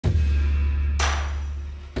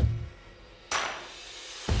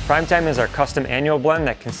Primetime is our custom annual blend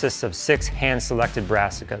that consists of 6 hand-selected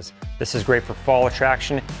brassicas. This is great for fall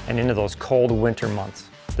attraction and into those cold winter months.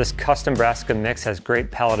 This custom brassica mix has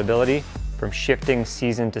great palatability from shifting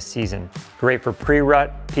season to season. Great for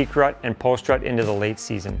pre-rut, peak rut, and post-rut into the late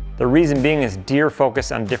season. The reason being is deer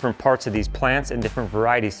focus on different parts of these plants and different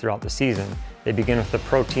varieties throughout the season. They begin with the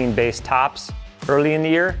protein-based tops early in the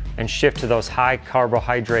year and shift to those high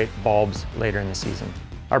carbohydrate bulbs later in the season.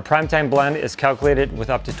 Our Primetime blend is calculated with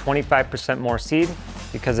up to 25% more seed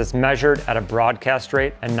because it's measured at a broadcast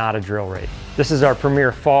rate and not a drill rate. This is our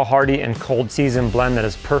premier fall hardy and cold season blend that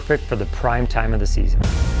is perfect for the prime time of the season.